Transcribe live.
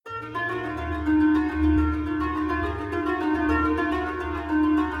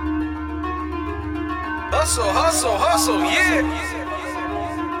Hustle, yeah.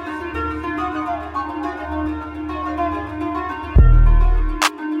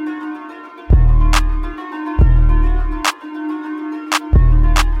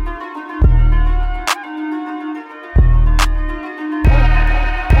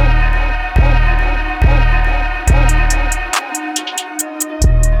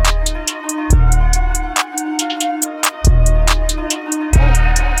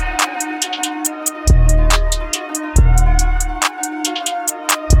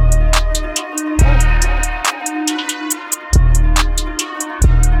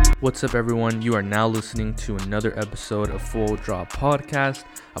 What's up, everyone? You are now listening to another episode of Full Drop Podcast,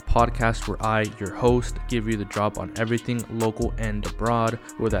 a podcast where I, your host, give you the drop on everything local and abroad,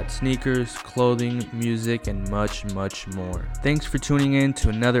 whether that's sneakers, clothing, music, and much, much more. Thanks for tuning in to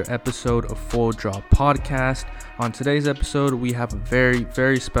another episode of Full Drop Podcast. On today's episode, we have a very,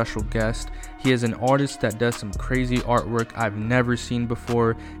 very special guest. He is an artist that does some crazy artwork I've never seen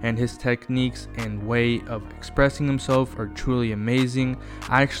before, and his techniques and way of expressing himself are truly amazing.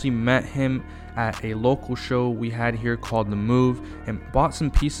 I actually met him at a local show we had here called The Move and bought some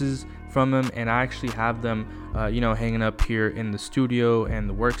pieces from him, and I actually have them hanging up here in the studio and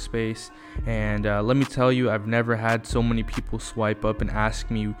the workspace. And let me tell you, I've never had so many people swipe up and ask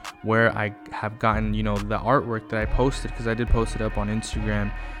me where I have gotten the artwork that I posted, because I did post it up on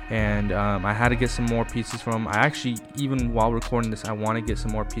Instagram. And I had to get some more pieces from him. I actually, even while recording this, I want to get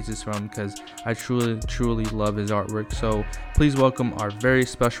some more pieces from him because I truly love his artwork. So please welcome our very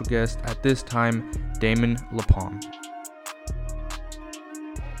special guest at this time, Damon LaPalm.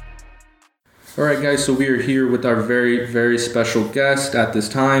 All right, guys, so we are here with our very, very special guest at this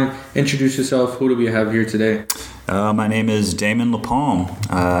time. Introduce yourself. Who do we have here today? My name is Damon LaPalm.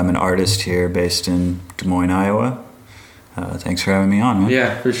 I'm an artist here based in Des Moines, Iowa. Thanks for having me on, man.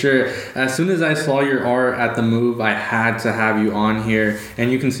 Yeah, for sure. As soon as I saw your art at The Move, I had to have you on here.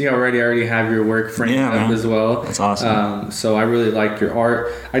 And you can see already, I already have your work framed up as well. That's awesome. So I really like your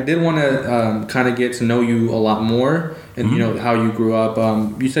art. I did want to kind of get to know you a lot more and, how you grew up.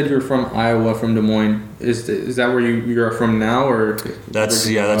 You said you were from Iowa, from Des Moines. Is that where you're from now? Or that's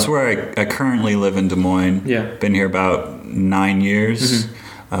where I currently live, in Des Moines. Yeah. Been here about 9 years.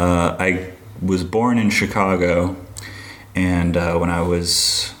 I was born in Chicago. And when I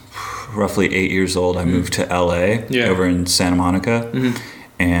was roughly 8 years old, I moved to LA over in Santa Monica.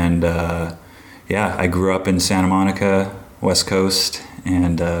 And I grew up in Santa Monica, West Coast.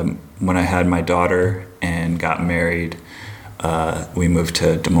 And when I had my daughter and got married, we moved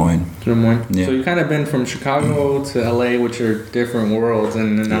to Des Moines. Yeah. So you kind of been from Chicago to LA, which are different worlds,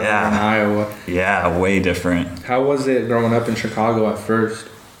 and now in Iowa. Yeah, way different. How was it growing up in Chicago at first?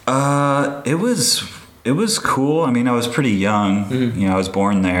 It was cool. I mean, I was pretty young. I was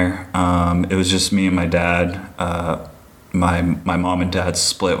born there. It was just me and my dad. My mom and dad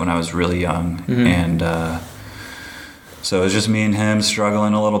split when I was really young. And so it was just me and him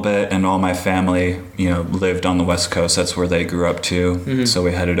struggling a little bit. And all my family, lived on the West Coast. That's where they grew up too. So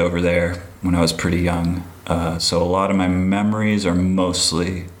we headed over there when I was pretty young. So a lot of my memories are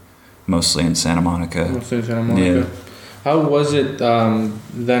mostly in Santa Monica. Mostly in Santa Monica. Yeah. How was it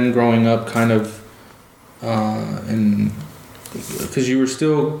then growing up kind of because you were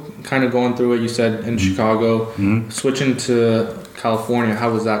still kind of going through it, you said, in Chicago, switching to California, how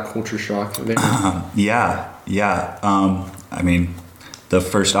was that culture shock there? I mean, the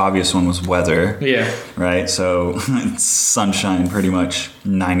first obvious one was weather. Yeah. Right? So it's sunshine pretty much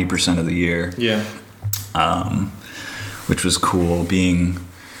 90% of the year. Yeah. Which was cool. Being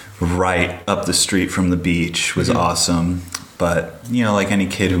right up the street from the beach was awesome. But, like any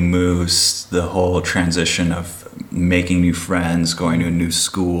kid who moves, the whole transition of making new friends, going to a new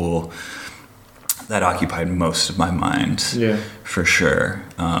school, that occupied most of my mind. Yeah. For sure.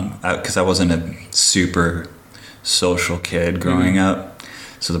 Because I wasn't a super social kid growing up.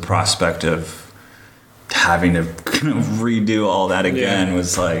 So the prospect of having to redo all that again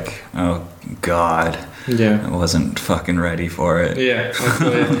was like, oh, God. Yeah. I wasn't fucking ready for it. Yeah.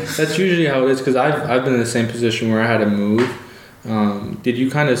 That's usually how it is, because I've been in the same position where I had to move. Did you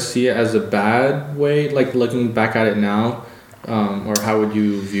kind of see it as a bad way, like looking back at it now, or how would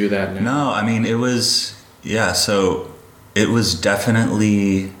you view that now? No, I mean, it was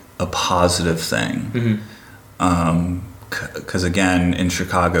definitely a positive thing. Because again, in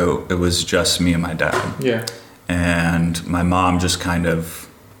Chicago, it was just me and my dad. Yeah. And my mom just kind of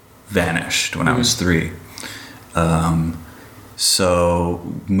vanished when I was 3. So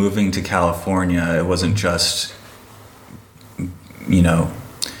moving to California, it wasn't just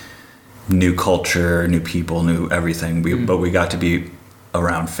new culture, new people, new everything. But we got to be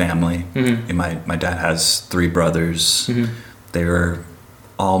around family. And my dad has 3 brothers. They were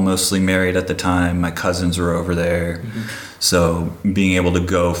all mostly married at the time. My cousins were over there. So being able to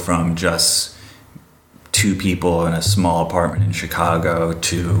go from just 2 people in a small apartment in Chicago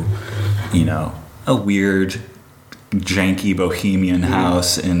to, you know, a weird, janky bohemian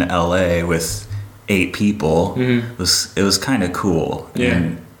house in LA with 8 people, it was kind of cool. Yeah.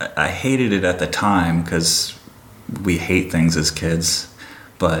 And I hated it at the time because we hate things as kids.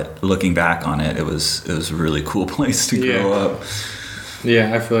 But looking back on it, it was a really cool place to grow up.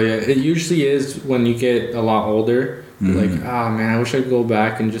 Yeah, I feel you. It usually is when you get a lot older. Like, man, I wish I could go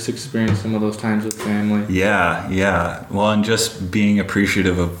back and just experience some of those times with family. Yeah. Well, and just being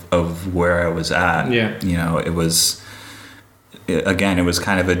appreciative of where I was at. Yeah. You know, it was kind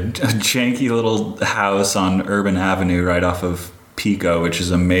of a janky little house on Urban Avenue right off of Pico, which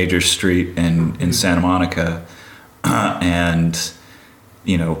is a major street in Santa Monica. And,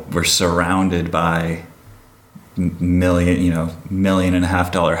 you know, we're surrounded by $1.5 million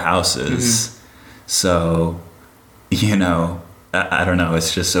houses. So, you know, I don't know.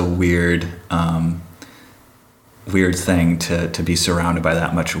 It's just a weird thing to be surrounded by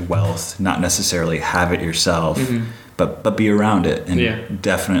that much wealth. Not necessarily have it yourself, but be around it. And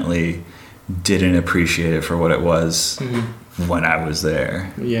definitely didn't appreciate it for what it was when I was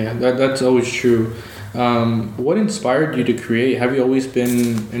there. Yeah, that's always true. What inspired you to create? Have you always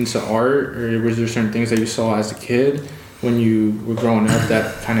been into art, or was there certain things that you saw as a kid when you were growing up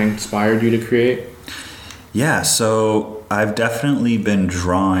that kind of inspired you to create? Yeah, so I've definitely been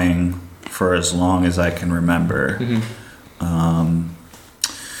drawing for as long as I can remember.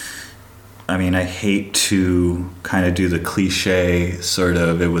 I mean, I hate to kind of do the cliche sort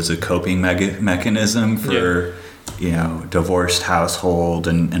of, it was a coping mechanism for, you know, divorced household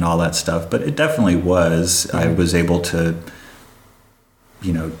and all that stuff, but it definitely was. I was able to,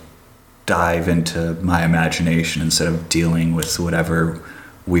 you know, dive into my imagination instead of dealing with whatever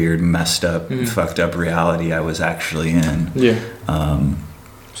weird, messed up, fucked up reality I was actually in.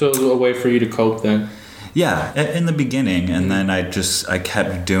 So it was a way for you to cope then? Yeah, in the beginning, and then I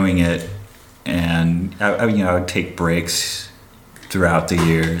kept doing it, and I would take breaks throughout the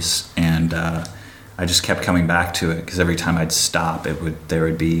years, and I just kept coming back to it because every time I'd stop, there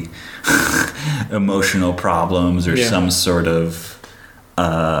would be emotional problems or some sort of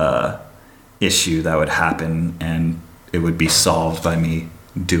issue that would happen, and it would be solved by me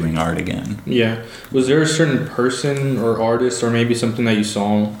doing art again. Yeah. Was there a certain person or artist or maybe something that you saw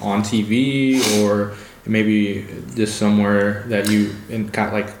on TV or maybe just somewhere that you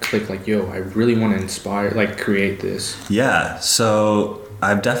got like click like, yo, I really want to inspire, like create this? Yeah. So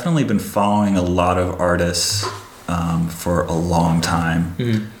I've definitely been following a lot of artists for a long time.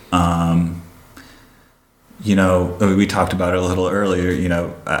 You know, we talked about it a little earlier. You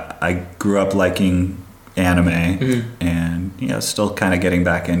know, I grew up liking anime and, you know, still kind of getting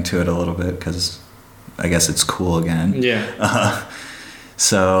back into it a little bit because I guess it's cool again.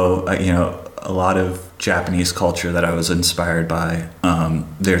 So, you know, a lot of Japanese culture that I was inspired by.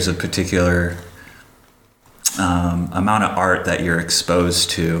 There's a particular amount of art that you're exposed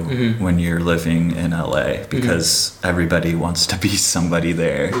to when you're living in LA because everybody wants to be somebody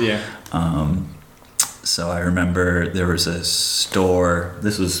there. So I remember there was a store,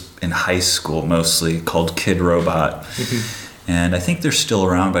 this was in high school mostly, called Kid Robot. And I think they're still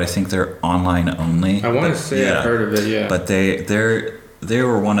around, but I think they're online only. I want to say I've heard of it, But they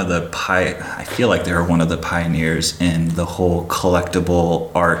were one of the I feel like they were one of the pioneers in the whole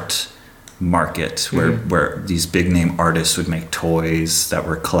collectible art market where these big name artists would make toys that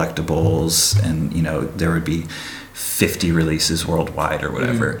were collectibles, and, you know, there would be 50 releases worldwide or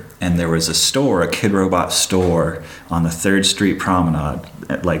whatever. And there was a store, a Kid Robot store on the 3rd Street Promenade,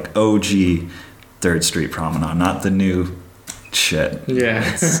 like OG 3rd Street Promenade, not the new shit.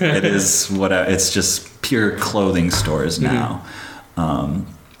 It's just pure clothing stores now.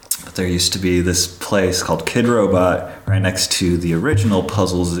 But there used to be this place called Kid Robot right next to the original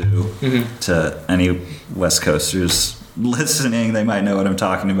Puzzle Zoo. To any West Coasters listening, they might know what I'm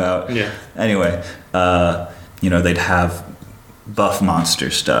talking about. Anyway, you know, they'd have Buff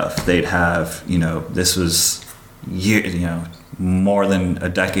Monster stuff. They'd have, you know, this was, you know, more than a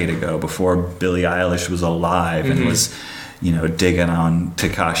decade ago, before Billie Eilish was alive and was, you know, digging on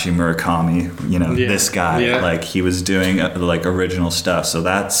Takashi Murakami, you know, this guy, like he was doing like original stuff. So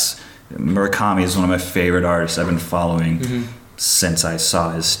Murakami is one of my favorite artists. I've been following since I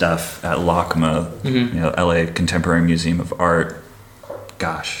saw his stuff at LACMA, you know, LA Contemporary Museum of Art,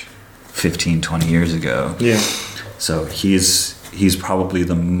 gosh, 15, 20 years ago. So he's probably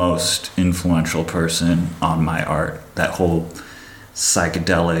the most influential person on my art. That whole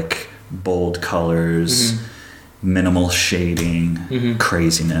psychedelic, bold colors, minimal shading,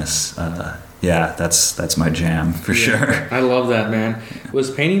 craziness. Yeah, that's my jam for sure. I love that, man. Was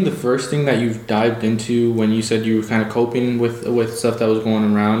painting the first thing that you've dived into when you said you were kind of coping with stuff that was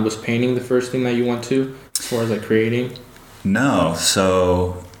going around? Was painting the first thing that you went to as far as like creating? No,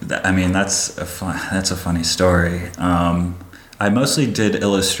 so that's a funny story. I mostly did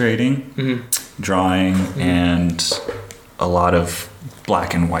illustrating, drawing, and a lot of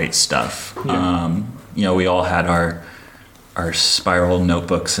black and white stuff. Yeah. We all had our spiral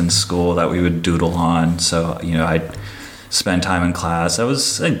notebooks in school that we would doodle on. So, I'd spend time in class. I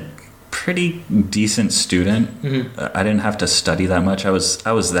was a pretty decent student. I didn't have to study that much. I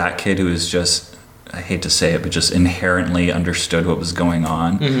was that kid who was just, I hate to say it, but just inherently understood what was going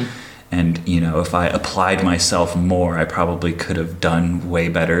on. And, if I applied myself more, I probably could have done way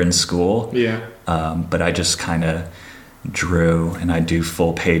better in school. Yeah. But I just kind of drew, and I'd do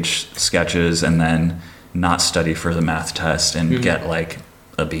full page sketches and then not study for the math test and get like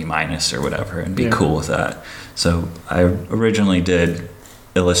a B- or whatever and be cool with that. So I originally did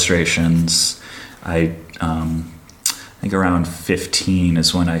illustrations. I think around 15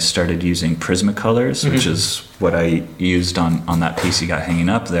 is when I started using Prismacolors, which is what I used on that piece you got hanging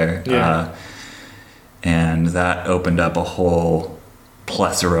up there. Yeah. And that opened up a whole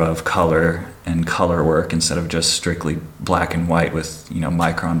plethora of color and color work instead of just strictly black and white with,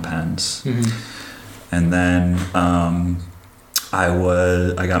 micron pens. And then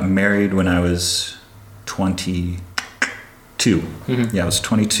I got married when I was 22. Yeah, I was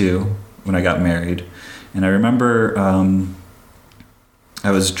 22 when I got married. And I remember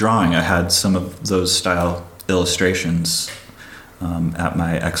I was drawing. I had some of those style illustrations at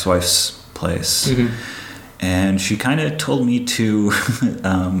my ex-wife's place. And she kind of told me to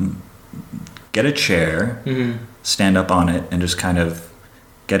get a chair, stand up on it, and just kind of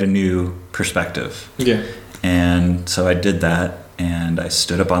get a new perspective. Yeah. And so I did that, and I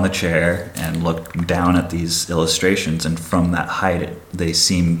stood up on the chair and looked down at these illustrations, and from that height they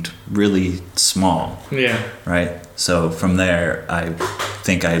seemed really small. Yeah. Right? So from there, I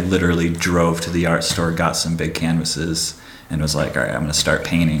think I literally drove to the art store, got some big canvases, and was like, all right, I'm going to start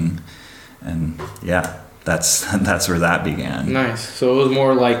painting. And yeah, that's where that began. Nice. So it was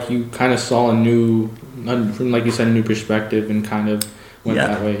more like you kind of saw a new, like you said, a new perspective and kind of went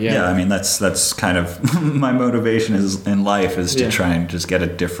that way. Yeah. I mean, that's kind of my motivation in life is to try and just get a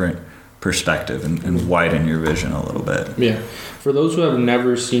different perspective and widen your vision a little bit. Yeah. For those who have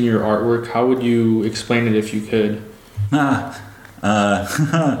never seen your artwork, how would you explain it if you could? I've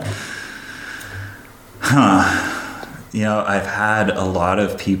had a lot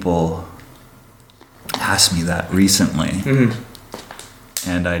of people ask me that recently.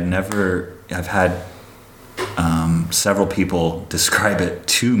 And I've had several people describe it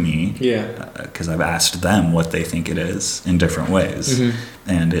to me because I've asked them what they think it is in different ways,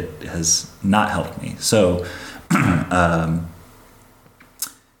 and it has not helped me. So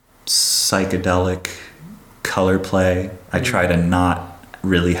psychedelic color play, I try to not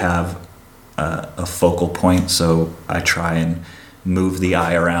really have a focal point, so I try and move the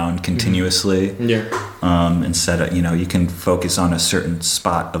eye around continuously. Instead of, you can focus on a certain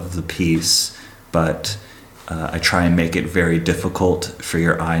spot of the piece, but I try and make it very difficult for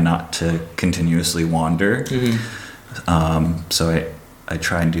your eye not to continuously wander. So I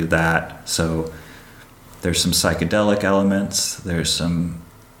try and do that. So there's some psychedelic elements. There's some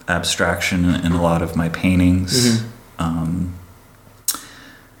abstraction in a lot of my paintings.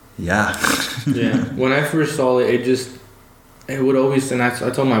 Yeah. When I first saw it, it would always, and I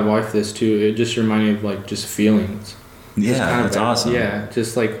told my wife this too, it just reminded me of like just feelings. Yeah, that's awesome. Yeah,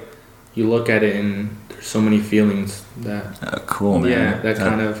 just like you look at it and there's so many feelings that cool, man. Yeah,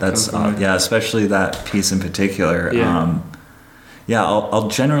 that's especially that piece in particular. I'll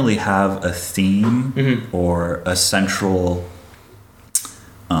generally have a theme or a central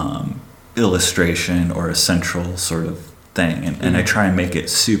illustration or a central sort of thing, and I try and make it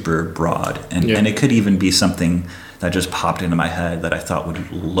super broad, and it could even be something that just popped into my head that I thought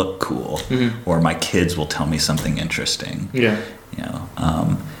would look cool, or my kids will tell me something interesting.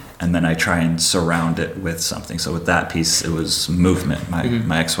 And then I try and surround it with something. So with that piece, it was movement.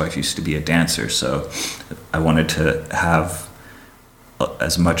 My ex-wife used to be a dancer, so I wanted to have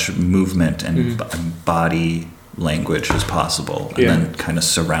as much movement and body language as possible, and then kind of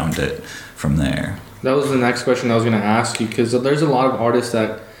surround it from there. That was the next question I was going to ask you, because there's a lot of artists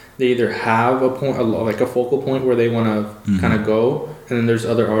that they either have a point, like a focal point where they want to kind of go, and then there's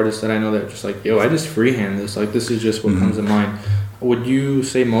other artists that I know that are just like, yo, I just freehand this. Like, this is just what comes to mind. Would you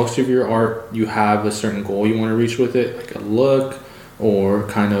say most of your art, you have a certain goal you want to reach with it, like a look, or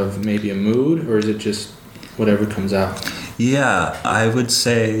kind of maybe a mood, or is it just whatever comes out? Yeah, I would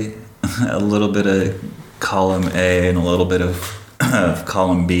say a little bit of column A and a little bit of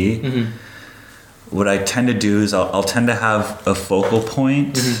column B. Mm-hmm. What I tend to do is I'll tend to have a focal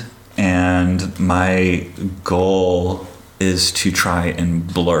point, mm-hmm. and my goal is to try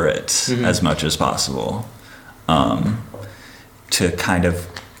and blur it mm-hmm. as much as possible, to kind of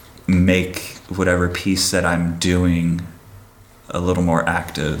make whatever piece that I'm doing a little more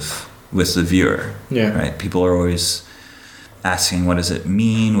active with the viewer. Yeah. Right. People are always asking, what does it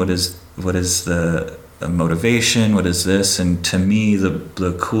mean? What is the motivation? What is this? And to me,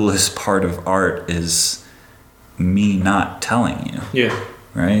 the coolest part of art is me not telling you. Yeah.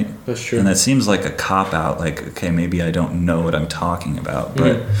 Right? That's true. And that seems like a cop-out, like, okay, maybe I don't know what I'm talking about,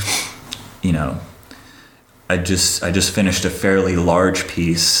 but, you know, I just finished a fairly large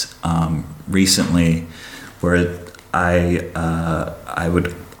piece recently where I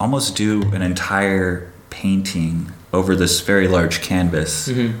would almost do an entire painting over this very large canvas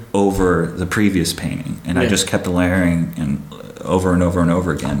mm-hmm. over the previous painting. And I just kept layering and over and over and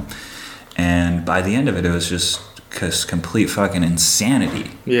over again. And by the end of it, it was just complete fucking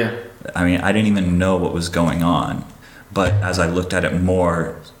insanity. Yeah. I mean, I didn't even know what was going on. But as I looked at it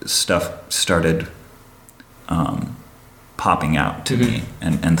more, stuff started popping out to mm-hmm. me,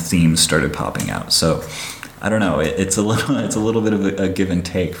 and themes started popping out. So I don't know. It's a little bit of a give and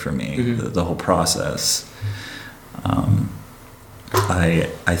take for me, mm-hmm. the whole process.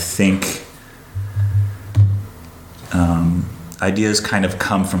 I think ideas kind of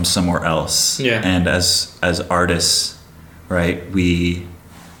come from somewhere else. Yeah. And as artists, right,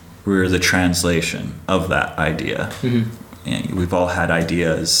 we're the translation of that idea. Mm-hmm. And we've all had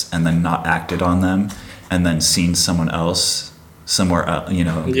ideas and then not acted on them, and then seen someone else somewhere else, you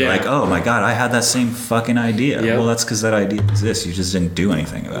know, like, oh my God, I had that same fucking idea. Yep. Well, that's because that idea exists. You just didn't do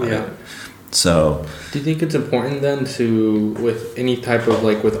anything about it. So, do you think it's important then to, with any type of,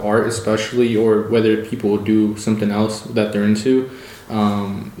 like with art especially, or whether people do something else that they're into,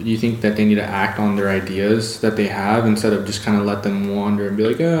 do you think that they need to act on their ideas that they have instead of just kind of let them wander and be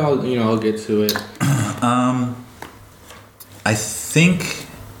like, oh, I'll get to it?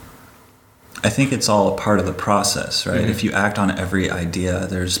 I think it's all a part of the process, right? Mm-hmm. If you act on every idea,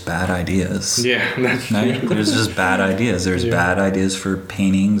 there's bad ideas. Yeah, that's right? true. There's just bad ideas. There's bad ideas for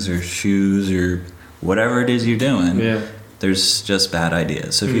paintings or shoes or whatever it is you're doing. Yeah. There's just bad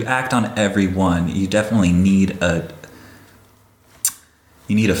ideas. So if you act on every one, you definitely need a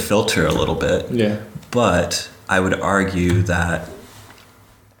filter a little bit. Yeah. But I would argue that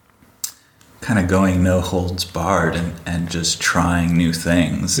kind of going no holds barred and just trying new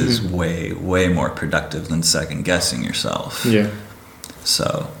things mm-hmm. is way, way more productive than second guessing yourself. Yeah.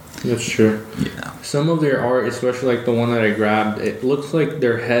 So. That's true. Yeah. Some of their art, especially like the one that I grabbed, it looks like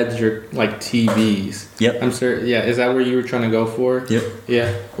their heads are like TVs. Yep. I'm sorry. Yeah. Is that where you were trying to go for? Yep.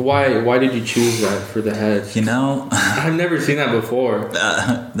 Yeah. Why did you choose that for the heads? You know, I've never seen that before.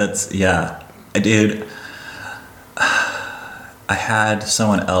 I did. I had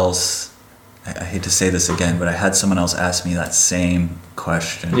someone else. I hate to say this again, but I had someone else ask me that same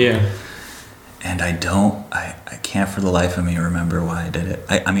question. Yeah. And I can't for the life of me remember why I did it.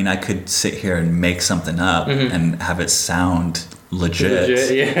 I mean, I could sit here and make something up mm-hmm. and have it sound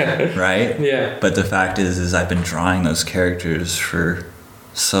legit. Yeah. Right? Yeah. But the fact is I've been drawing those characters for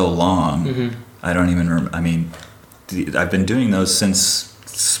so long. Mm-hmm. I don't even I mean, I've been doing those since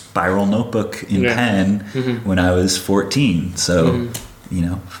Spiral Notebook in pen mm-hmm. when I was 14. So... Mm-hmm.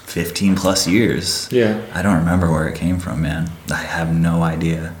 15 plus years. Yeah. I don't remember where it came from, man. I have no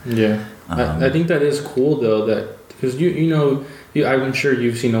idea. Yeah. I think that is cool though, that because I'm sure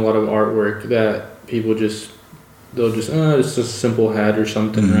you've seen a lot of artwork that people it's just a simple head or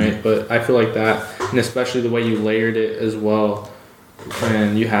something, mm-hmm. right? But I feel like that, and especially the way you layered it as well,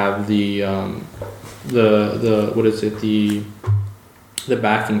 and you have the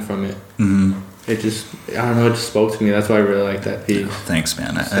backing from it. Mm-hmm. It just spoke to me. That's why I really like that piece. Thanks,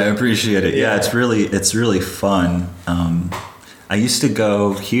 man. I appreciate it. Yeah, it's really fun. I used to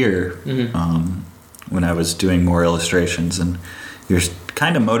go here mm-hmm. When I was doing more illustrations, and you're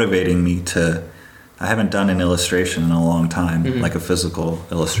kind of motivating me to. I haven't done an illustration in a long time, mm-hmm. like a physical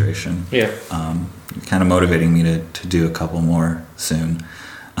illustration. Yeah. Kind of motivating me to do a couple more soon.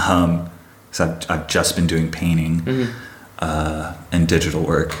 So I've just been doing painting mm-hmm. And digital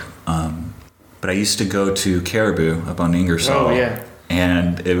work. But I used to go to Caribou up on Ingersoll. Oh, yeah.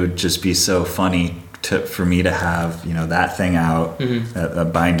 And it would just be so funny for me to have, that thing out, mm-hmm. a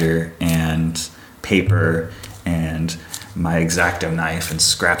binder and paper and my X-Acto knife and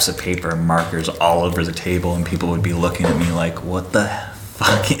scraps of paper and markers all over the table, and people would be looking at me like, what the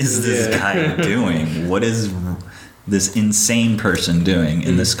fuck is this guy doing? What is this insane person doing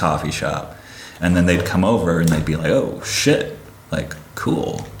in this coffee shop? And then they'd come over and they'd be like, oh shit, like,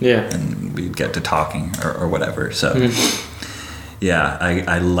 cool. Yeah. And we'd get to talking or whatever. So yeah,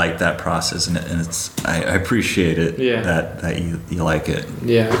 I like that process, and it's I appreciate it that you like it.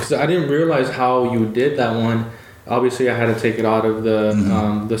 Yeah, because I didn't realize how you did that one. Obviously, I had to take it out of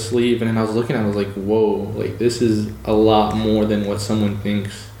the sleeve, and then I was looking at it, I was like, whoa, like this is a lot more than what someone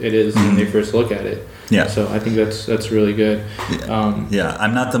thinks it is when they first look at it. Yeah. So I think that's really good. Yeah,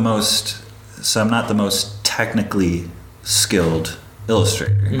 I'm not the most technically skilled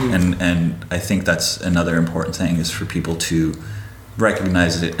illustrator, and I think that's another important thing, is for people to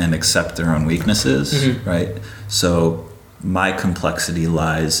recognize it and accept their own weaknesses, right? So my complexity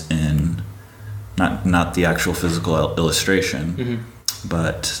lies in not the actual physical illustration,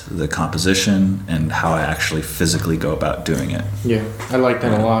 but the composition and how I actually physically go about doing it. Yeah, I like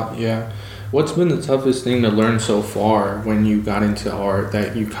that a lot. Yeah. What's been the toughest thing to learn so far when you got into art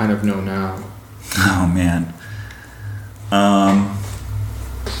that you kind of know now? Oh man.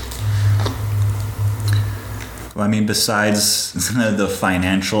 Well, I mean, besides the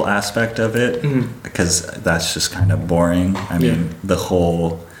financial aspect of it, because that's just kind of boring. I mean, the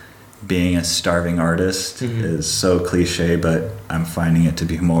whole being a starving artist is so cliche, but I'm finding it to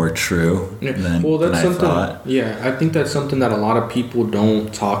be more true than I thought. Yeah, I think that's something that a lot of people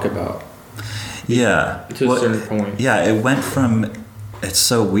don't talk about. Yeah. To a certain point. Yeah, it's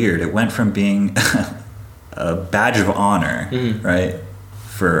so weird. It went from being a badge of honor, right,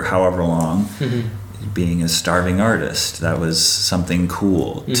 for however long, being a starving artist. That was something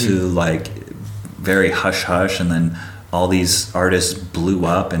cool, to like very hush hush, and then all these artists blew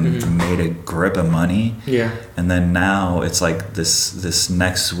up and made a grip of money. Yeah. And then now it's like this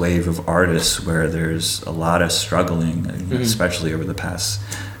next wave of artists where there's a lot of struggling, especially over the past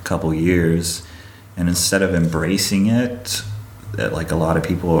couple years. And instead of embracing it, like a lot of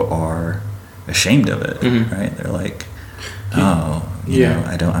people are ashamed of it, right? They're like, oh, you know,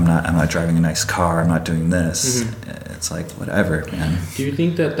 I'm not driving a nice car. I'm not doing this. It's like, whatever, man. Do you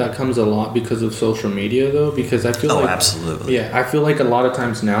think that comes a lot because of social media, though? Because I feel absolutely. Yeah, I feel like a lot of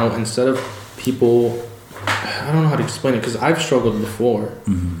times now, instead of people, I don't know how to explain it, because I've struggled before,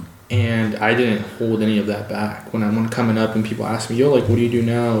 and I didn't hold any of that back. When I'm coming up and people ask me, yo, like, what do you do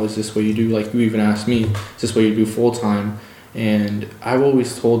now? Is this what you do? Like, you even asked me, is this what you do full time? And I've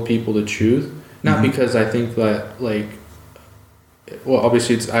always told people the truth, not because I think that, like, well,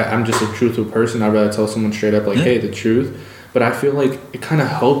 obviously I'm just a truthful person. I'd rather tell someone straight up, like, hey, the truth. But I feel like it kind of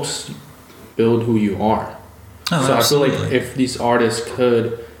helps build who you are. Oh, so absolutely. I feel like if these artists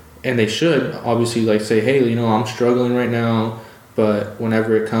could, and they should, obviously, like, say, hey, you know, I'm struggling right now, but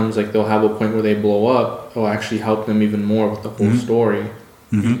whenever it comes, like, they'll have a point where they blow up, it'll actually help them even more with the whole story.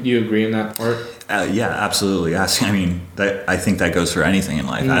 Do you agree in that part? Yeah, absolutely. I think that goes for anything in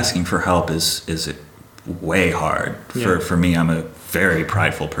life. Asking for help is way hard. For me, I'm a very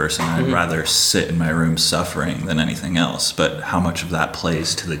prideful person. I'd rather sit in my room suffering than anything else. But how much of that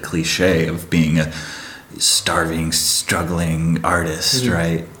plays to the cliche of being a starving, struggling artist,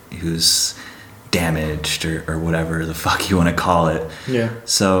 right? Who's damaged or whatever the fuck you want to call it. Yeah.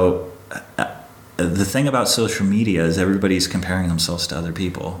 So the thing about social media is everybody's comparing themselves to other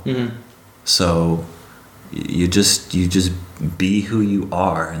people. So you just be who you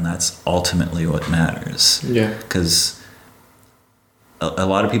are, and that's ultimately what matters. Yeah. Because a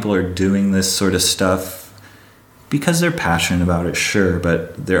lot of people are doing this sort of stuff because they're passionate about it, sure,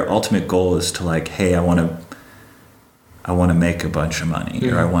 but their ultimate goal is to, like, hey, I want to make a bunch of money,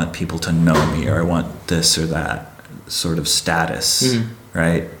 or I want people to know me, or I want this or that sort of status,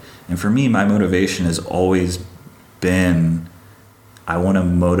 right? And for me, my motivation has always been, I want to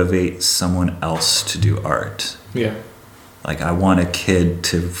motivate someone else to do art. Yeah. Like, I want a kid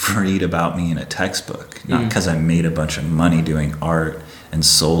to read about me in a textbook, not because I made a bunch of money doing art and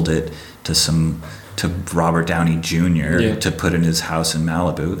sold it to Robert Downey Jr. to put in his house in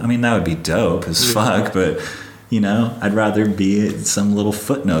Malibu. I mean, that would be dope as fuck, but, you know, I'd rather be some little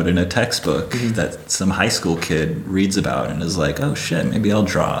footnote in a textbook that some high school kid reads about and is like, oh shit, maybe I'll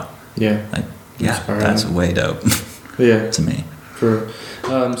draw. Yeah. Like, yeah, that's way dope. To me. True.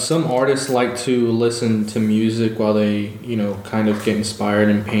 Some artists like to listen to music while they, you know, kind of get inspired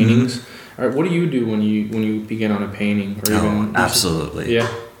in paintings. All right, what do you do when you begin on a painting? Or even absolutely. Yeah.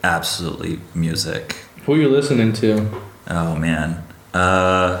 Absolutely, music. Who are you listening to? Oh man,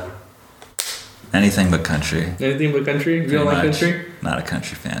 anything but country. Anything but country? You don't like country? not a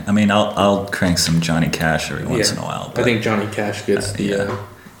country fan. I mean, I'll crank some Johnny Cash every once in a while. I think Johnny Cash gets the.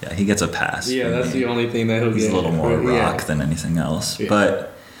 Yeah, he gets a pass. Yeah, that's the only thing that he'll get. He's a little more rock than anything else. Yeah.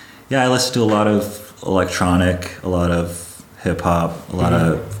 But yeah, I listen to a lot of electronic, a lot of hip hop, a lot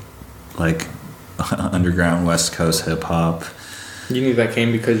of like underground West Coast hip hop. You think that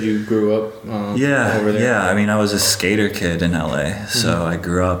came because you grew up over there? Yeah. I mean, I was a skater kid in LA, so I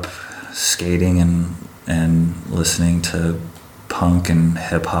grew up skating and listening to punk and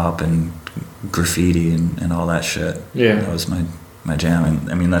hip hop and graffiti and all that shit. Yeah, that was my jam,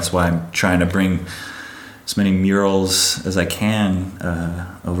 and I mean that's why I'm trying to bring as many murals as I can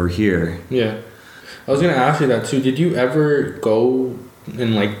over here. Yeah, I was gonna ask you that too. Did you ever go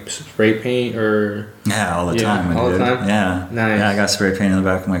and like spray paint or? Yeah, all the time. All the time. Yeah, nice. Yeah, I got spray paint in the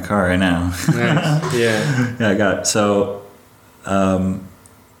back of my car right now. Nice. Yeah. Yeah, I got so.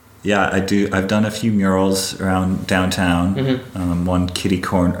 Yeah, I've done a few murals around downtown. One kitty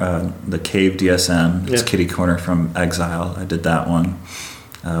corner, the Cave DSM. It's kitty corner from Exile. I did that one.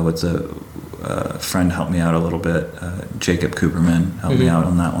 With a friend helped me out a little bit. Jacob Cooperman helped me out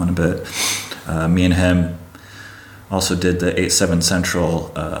on that one a bit. Me and him also did the 8-7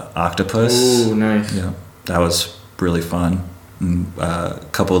 Central Octopus. Ooh, nice. Yeah, that was really fun. And, a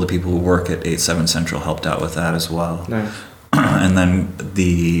couple of the people who work at 8-7 Central helped out with that as well. Nice. And then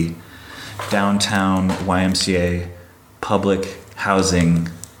the downtown YMCA public housing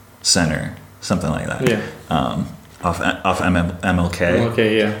center, something like that. Yeah. Off MLK.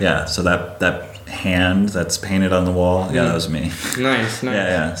 MLK, yeah. Yeah. So that hand that's painted on the wall, that was me. Nice.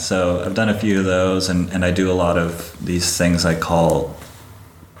 Yeah. So I've done a few of those, and I do a lot of these things I call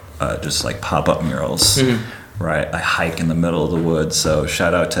just like pop-up murals. Right. I hike in the middle of the woods. So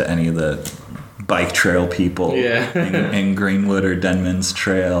shout out to any of the bike trail people in Greenwood or Denman's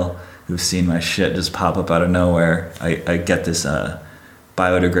Trail who've seen my shit just pop up out of nowhere. I get this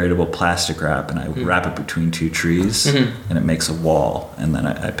biodegradable plastic wrap and I wrap it between two trees and it makes a wall, and then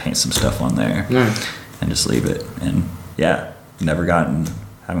I paint some stuff on there and just leave it. And haven't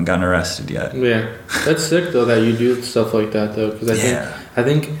gotten arrested yet. Yeah, that's sick though that you do stuff like that though, because I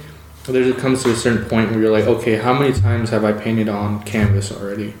think it comes to a certain point where you're like, okay, how many times have I painted on canvas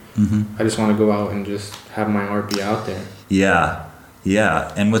already? I just want to go out and just have my art be out there. Yeah.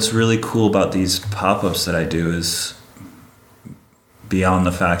 And what's really cool about these pop-ups that I do is, beyond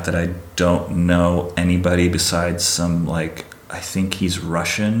the fact that I don't know anybody besides some, like, I think he's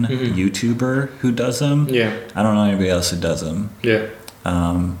Russian YouTuber who does them. Yeah. I don't know anybody else who does them. Yeah.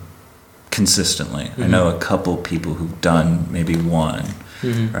 Consistently. I know a couple people who've done maybe one.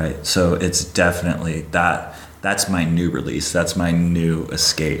 Right. So it's definitely that's my new release. That's my new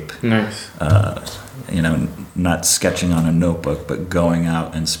escape. Nice. Not sketching on a notebook, but going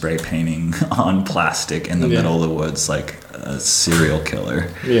out and spray painting on plastic in the middle of the woods like a serial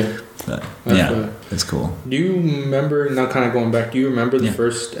killer. Yeah. But, it's cool. Do you remember, now kind of going back, do you remember the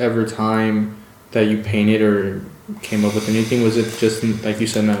first ever time that you painted or came up with anything? Was it just, like you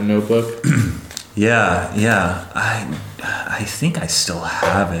said, in a notebook? Yeah. I think I still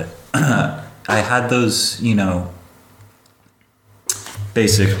have it. I had those,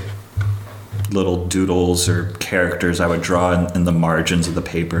 basic little doodles or characters I would draw in the margins of the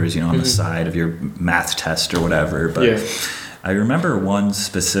papers, on the side of your math test or whatever. But I remember one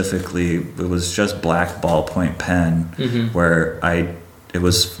specifically, it was just black ballpoint pen where it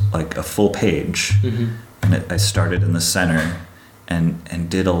was like a full page and I started in the center and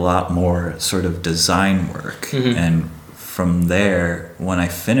did a lot more sort of design work. And from there, when I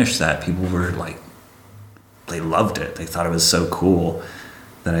finished that, people were like, they loved it. They thought it was so cool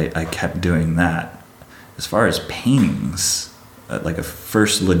that I kept doing that. As far as paintings, like a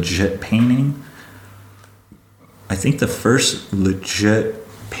first legit painting, I think the first legit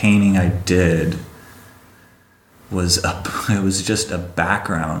painting I did was it was just a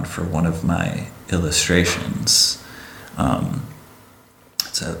background for one of my illustrations.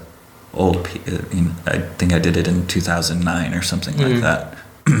 It's a old, I think I did it in 2009 or something like that,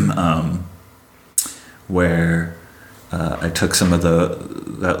 where I took some of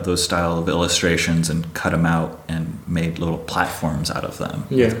those style of illustrations and cut them out and made little platforms out of them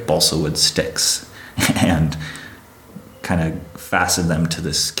with balsa wood sticks and kind of fastened them to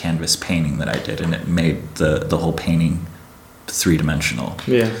this canvas painting that I did, and it made the whole painting three-dimensional.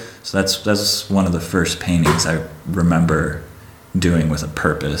 Yeah. So that's one of the first paintings I remember doing with a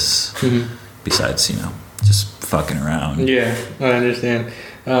purpose, besides, just fucking around. Yeah, I understand.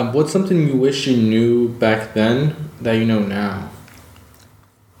 What's something you wish you knew back then that you know now?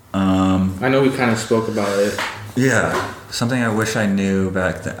 I know we kind of spoke about it. Yeah, something I wish I knew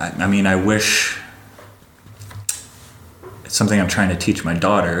back then. I mean, I wish... something I'm trying to teach my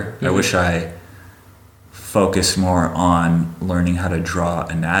daughter. I wish I focused more on learning how to draw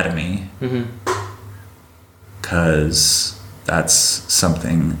anatomy, because that's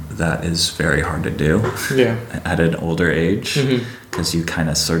something that is very hard to do at an older age, because you kind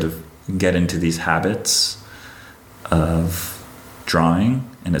of sort of get into these habits of drawing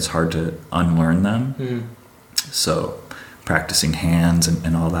and it's hard to unlearn them. So practicing hands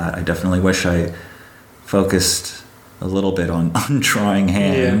and all that, I definitely wish I focused a little bit on drawing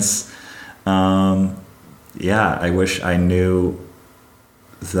hands. I wish I knew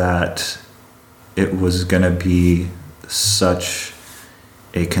that it was going to be such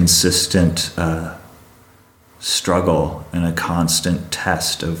a consistent struggle and a constant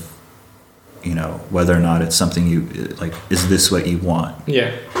test of, you know, whether or not it's something you like. Is this what you want?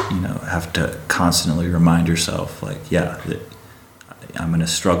 You know, have to constantly remind yourself, like, I'm going to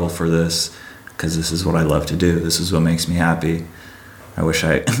struggle for this because this is what I love to do. This is what makes me happy. I wish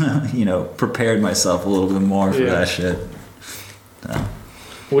I, you know, prepared myself a little bit more for that shit.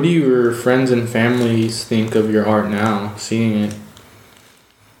 What do your friends and families think of your art now, seeing it?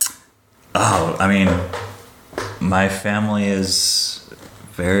 Oh, I mean, my family is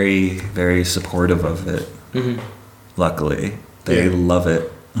very, very supportive of it. Luckily, they love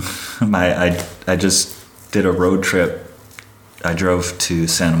it. I just did a road trip. I drove to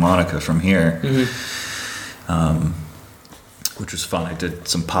Santa Monica from here, which was fun. I did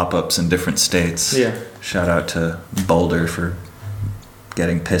some pop-ups in different states. Shout out to Boulder for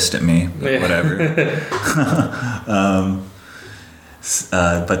getting pissed at me, but whatever.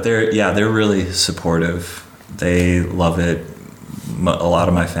 But they're really supportive. They love it. A lot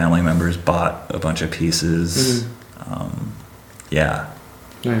of my family members bought a bunch of pieces.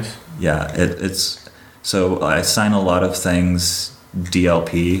 Nice. It's so I sign a lot of things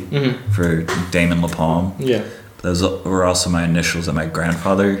DLP for Damon LaPalme. Those were also my initials that my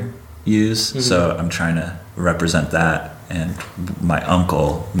grandfather used. So I'm trying to represent that, and my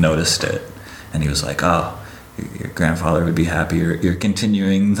uncle noticed it, and he was like, "Oh, your grandfather would be happy you're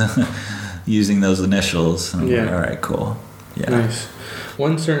continuing using those initials." And I'm like, all right, cool. Nice.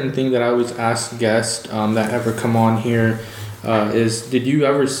 One certain thing that I always ask guests that ever come on here is, did you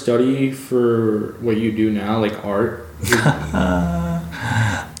ever study for what you do now, like art?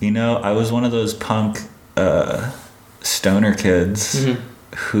 You know, I was one of those punk stoner kids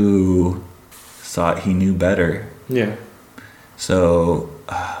who thought he knew better. So,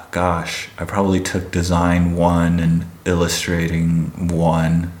 gosh, I probably took design 1 and illustrating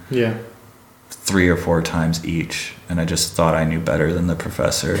 1. 3 or 4 times each, and I just thought I knew better than the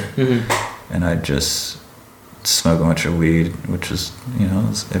professor. And I just smoke a bunch of weed, which is, you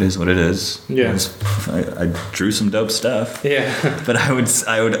know, it is what it is. I drew some dope stuff. But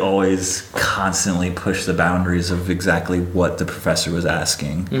I would always constantly push the boundaries of exactly what the professor was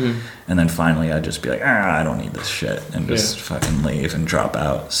asking. And then finally I'd just be like, I don't need this shit, and just fucking leave and drop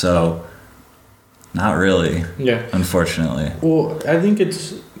out. So not really, unfortunately. Well, I think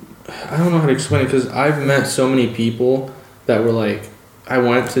I don't know how to explain it, because I've met so many people that were like, I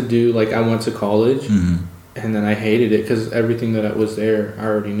went to college, and then I hated it because everything that was there I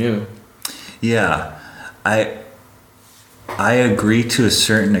already knew. I agree to a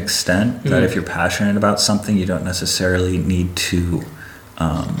certain extent that if you're passionate about something, you don't necessarily need to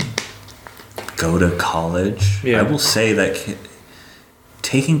go to college. I will say that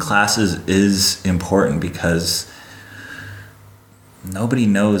taking classes is important, because nobody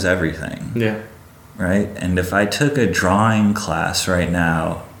knows everything. Right? And if I took a drawing class right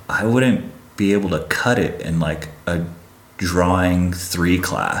now, I wouldn't be able to cut it in like a drawing 3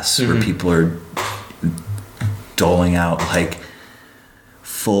 class where people are doling out like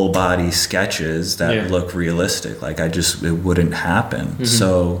full body sketches that look realistic. Like it wouldn't happen.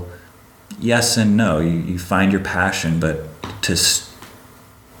 So yes and no, you find your passion, but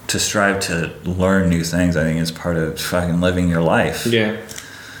to strive to learn new things, I think, is part of fucking living your life. I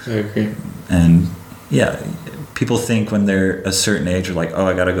agree. And people think when they're a certain age, are like, oh,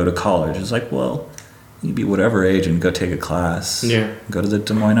 I gotta go to college. It's like, well, you can be whatever age and go take a class. Go to the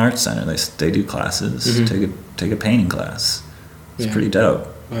Des Moines Arts Center. They do classes. Take a painting class. It's pretty dope.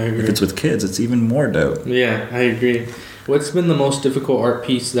 I agree. If it's with kids, it's even more dope. I agree. What's been the most difficult art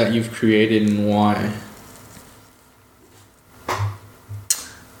piece that you've created, and why?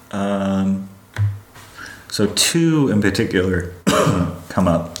 So 2 in particular come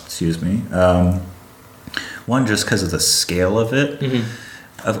up. Excuse me. One, just because of the scale of it.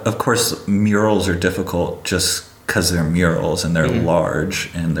 Of course, murals are difficult just because they're murals and they're large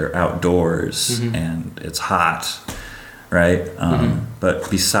and they're outdoors and it's hot. right? But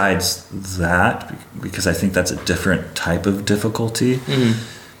besides that, because I think that's a different type of difficulty,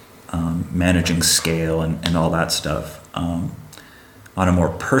 managing scale and all that stuff. On a more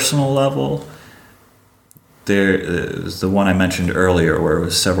personal level, there is the one I mentioned earlier where it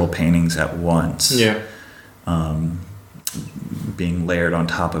was several paintings at once. Yeah. Being layered on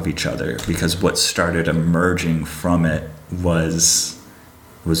top of each other, because what started emerging from it was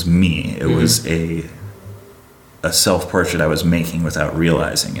me. It was a self-portrait I was making without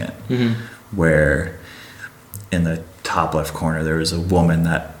realizing it. Where in the top left corner there was a woman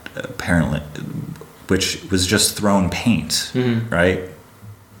that apparently, which was just thrown paint, right?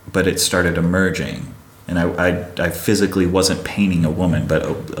 But it started emerging, and I physically wasn't painting a woman,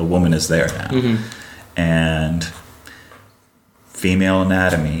 but a woman is there now. And female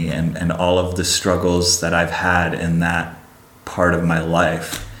anatomy and all of the struggles that I've had in that part of my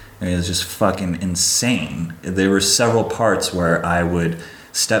life, I mean, it was just fucking insane. There were several parts where I would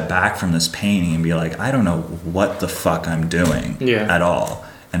step back from this painting and be like, I don't know what the fuck I'm doing at all.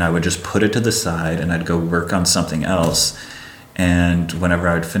 And I would just put it to the side and I'd go work on something else. And whenever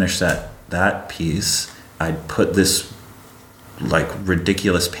I would finish that piece, I'd put this like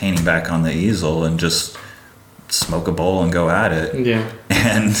ridiculous painting back on the easel and just smoke a bowl and go at it. Yeah.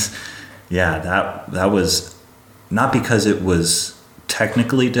 And yeah, that was not because it was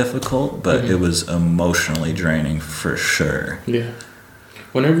technically difficult, but it was emotionally draining for sure. Yeah.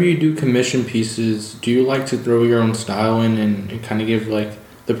 Whenever you do commission pieces, do you like to throw your own style in and kind of give like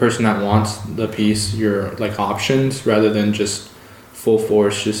the person that wants the piece your like options rather than just full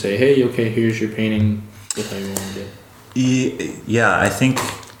force just say, hey, okay, here's your painting with how you want it? Yeah, I think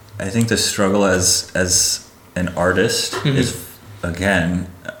the struggle as an artist is again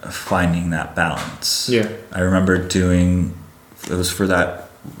finding that balance. Yeah. I remember it was for that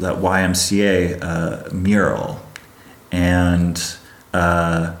YMCA mural, and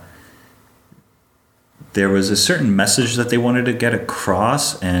there was a certain message that they wanted to get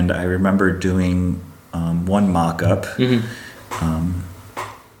across, and I remember doing one mock-up, and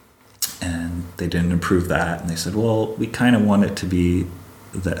they didn't approve that, and they said, well, we kind of want it to be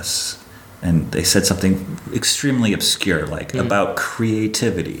this. And they said something extremely obscure, like about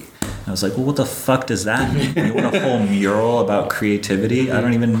creativity. And I was like, well, what the fuck does that mean? You want a whole mural about creativity? I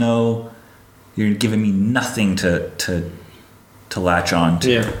don't even know. You're giving me nothing to latch on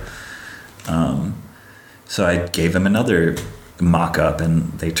to. Yeah. So I gave them another mock-up,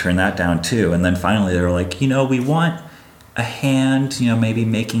 and they turned that down too. And then finally they were like, we want a hand, maybe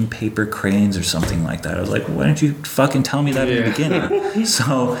making paper cranes or something like that. I was like, why didn't you fucking tell me that in the beginning?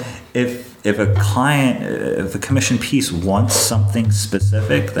 So if a commission piece wants something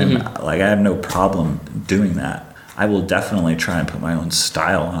specific, then like I have no problem doing that. I will definitely try and put my own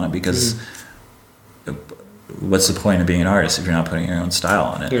style on it, because what's the point of being an artist if you're not putting your own style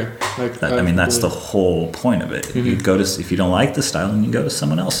on it? Yeah, I mean, that's the whole point of it. If you don't like the style, then you go to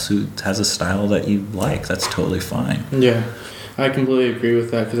someone else who has a style that you like. That's totally fine. Yeah, I completely agree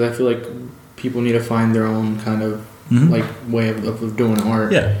with that, because I feel like people need to find their own kind of like way of doing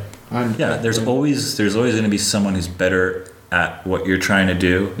art. Yeah. There's always going to be someone who's better at what you're trying to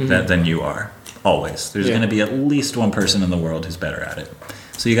do than you are. Always. There's going to be at least one person in the world who's better at it.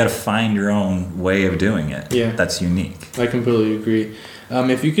 So you got to find your own way of doing it. Yeah. That's unique. I completely agree.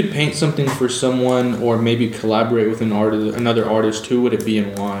 If you could paint something for someone, or maybe collaborate with another artist, who would it be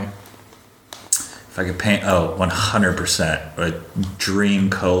and why? If I could paint, 100%. A dream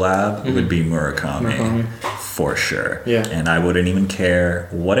collab would be Murakami. For sure. Yeah. And I wouldn't even care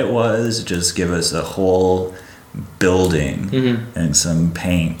what it was. Just give us a whole building and some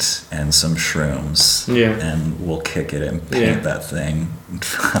paint and some shrooms. Yeah. And we'll kick it and paint that thing.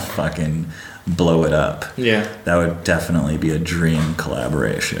 Fucking blow it up. Yeah. That would definitely be a dream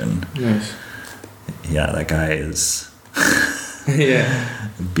collaboration. Nice. Yeah, that guy is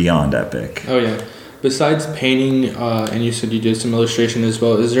beyond epic. Oh, yeah. Besides painting, and you said you did some illustration as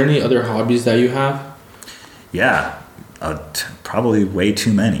well, is there any other hobbies that you have? Yeah, probably way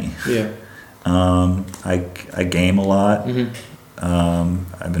too many. Yeah. I game a lot.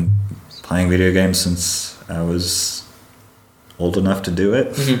 I've been playing video games since I was old enough to do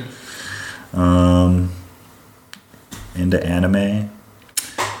it. Into anime.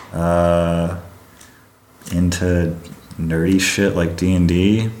 Into nerdy shit like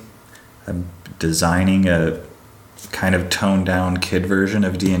D&D. I'm designing a kind of toned down kid version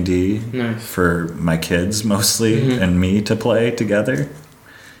of D&D for my kids mostly and me to play together.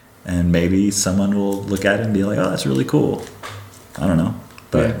 And maybe someone will look at it and be like, oh, that's really cool. I don't know.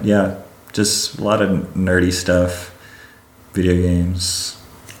 But yeah, just a lot of nerdy stuff, video games.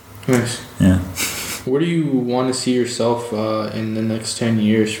 Nice. Yeah. Where do you want to see yourself in the next 10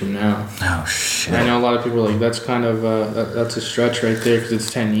 years from now? Oh, shit. I know a lot of people are like, that's kind of, that's a stretch right there because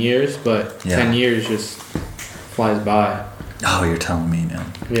it's 10 years, but 10 years just flies by. Oh, you're telling me,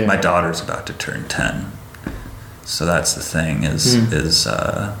 man. Yeah. My daughter's about to turn 10. So that's the thing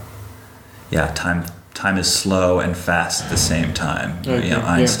time is slow and fast at the same time. Okay,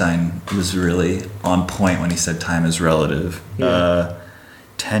 Einstein was really on point when he said time is relative.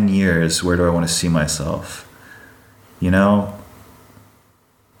 10 years, where do I want to see myself? I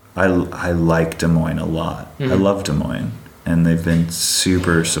like Des Moines a lot. I love Des Moines, and they've been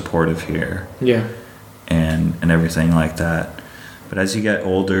super supportive here. Yeah. And everything like that. But as you get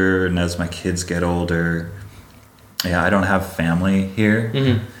older, and as my kids get older, I don't have family here.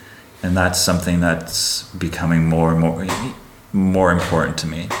 Mm-hmm. And that's something that's becoming more and more important to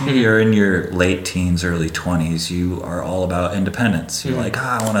me. Mm-hmm. You're in your late teens, early 20s. You are all about independence. You're like,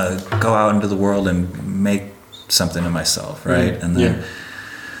 I want to go out into the world and make something of myself, right? Mm-hmm. And then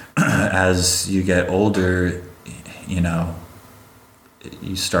as you get older,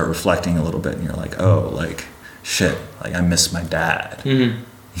 you start reflecting a little bit, and you're like, oh, like, shit, like, I miss my dad. Mm-hmm.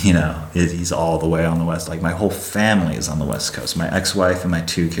 He's all the way on the west. Like, my whole family is on the West Coast. My ex-wife and my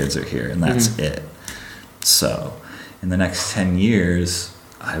 2 kids are here, and that's it. So in the next 10 years,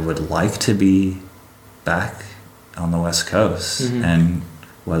 I would like to be back on the West Coast. Mm-hmm. And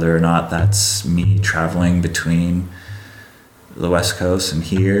whether or not that's me traveling between the West Coast and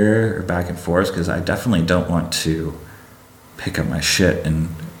here or back and forth, because I definitely don't want to pick up my shit and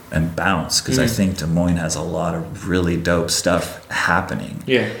bounce, because I think Des Moines has a lot of really dope stuff happening.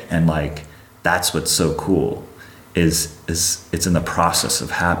 Yeah. And like, that's what's so cool is it's in the process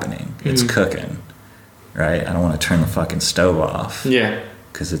of happening. It's cooking, right? I don't want to turn the fucking stove off. Yeah.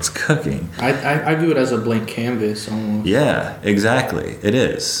 Because it's cooking. I view it as a blank canvas almost. Yeah, exactly. It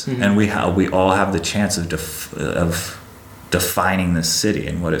is. Mm-hmm. And we all have the chance of defining this city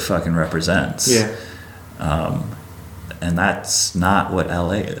and what it fucking represents. Yeah. And that's not what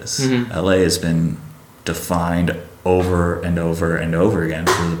LA is. Mm-hmm. LA has been defined over and over and over again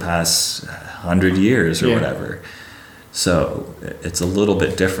for the past 100 years or whatever. So it's a little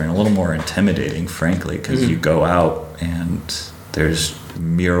bit different, a little more intimidating, frankly, because you go out and there's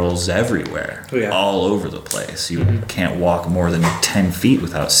murals everywhere, all over the place. You can't walk more than 10 feet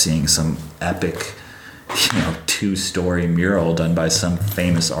without seeing some epic 2-story mural done by some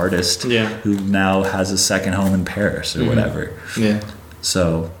famous artist who now has a second home in Paris or whatever. Yeah.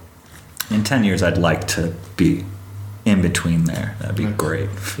 So in 10 years, I'd like to be in between there. That'd be great.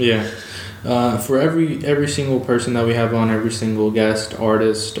 Yeah. For every single person that we have on, every single guest,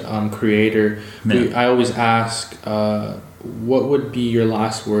 artist, creator, I always ask, what would be your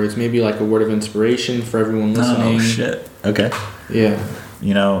last words? Maybe like a word of inspiration for everyone listening. Oh, shit. Okay. Yeah.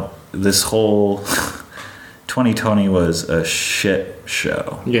 This whole 2020 was a shit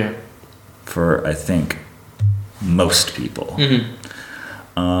show. Yeah. For, I think, most people.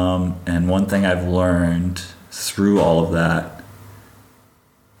 Mm-hmm. And one thing I've learned through all of that,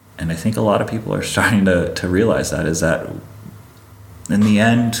 and I think a lot of people are starting to realize that, is that in the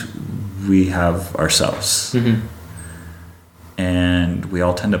end, we have ourselves. Mm-hmm. And we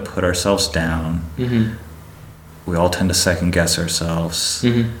all tend to put ourselves down. Mm-hmm. We all tend to second guess ourselves.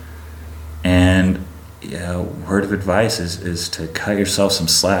 Mm-hmm. And word of advice is to cut yourself some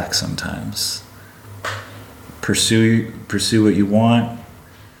slack sometimes. Pursue what you want.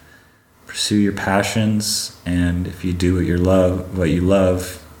 Pursue your passions, and if you do what you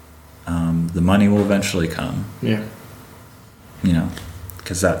love, the money will eventually come. Yeah.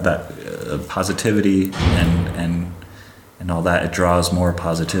 Because that positivity and all that, it draws more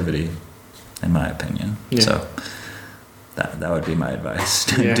positivity, in my opinion. Yeah. So that would be my advice.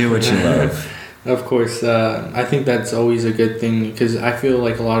 Do what you love. Of course. I think that's always a good thing, because I feel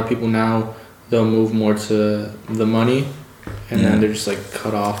like a lot of people now, they'll move more to the money, and then they're just like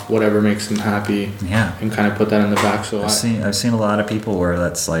cut off whatever makes them happy, and kind of put that in the back. So I've seen a lot of people where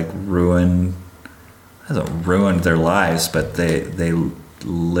that's like hasn't ruined their lives, but they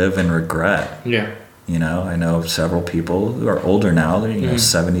live in regret. Yeah. I know several people who are older now, they're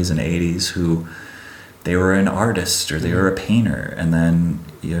 70s and 80s, who they were an artist or they were a painter, and then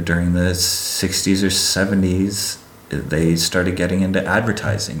during the 60s or 70s they started getting into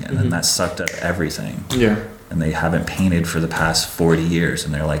advertising, and then that sucked up everything. Yeah. And they haven't painted for the past 40 years,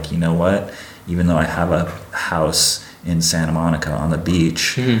 and they're like, you know what? Even though I have a house in Santa Monica on the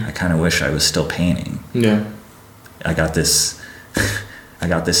beach, I kind of wish I was still painting. Yeah. I got this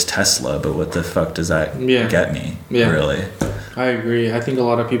Tesla, but what the fuck does that get me? Yeah. Really? I agree. I think a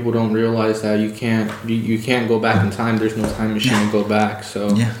lot of people don't realize that you can't go back in time. There's no time machine to go back. So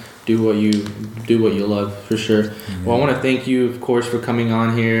do what you love for sure. Well, I want to thank you, of course, for coming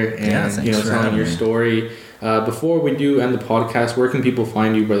on here and telling your story. Before we do end the podcast, where can people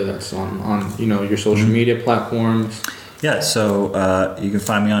find you? Whether that's on your social media platforms. Yeah, so you can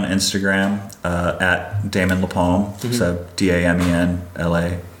find me on Instagram at Damon LaPalm, so DAMENLAPALM.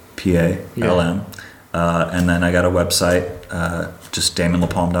 And then I got a website, just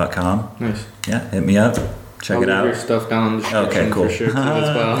DamonLaPalm.com. Nice. Yeah, hit me up. Check it out. Your stuff down in the description. Okay, cool. For sure too,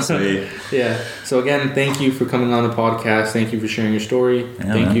 as well. Sweet. Yeah. So again, thank you for coming on the podcast. Thank you for sharing your story.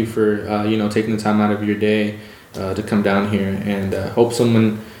 Yeah, thank you for taking the time out of your day to come down here, and hope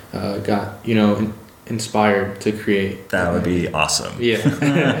someone got inspired to create. That would be awesome. Yeah.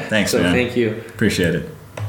 Thanks, so man. Thank you. Appreciate it.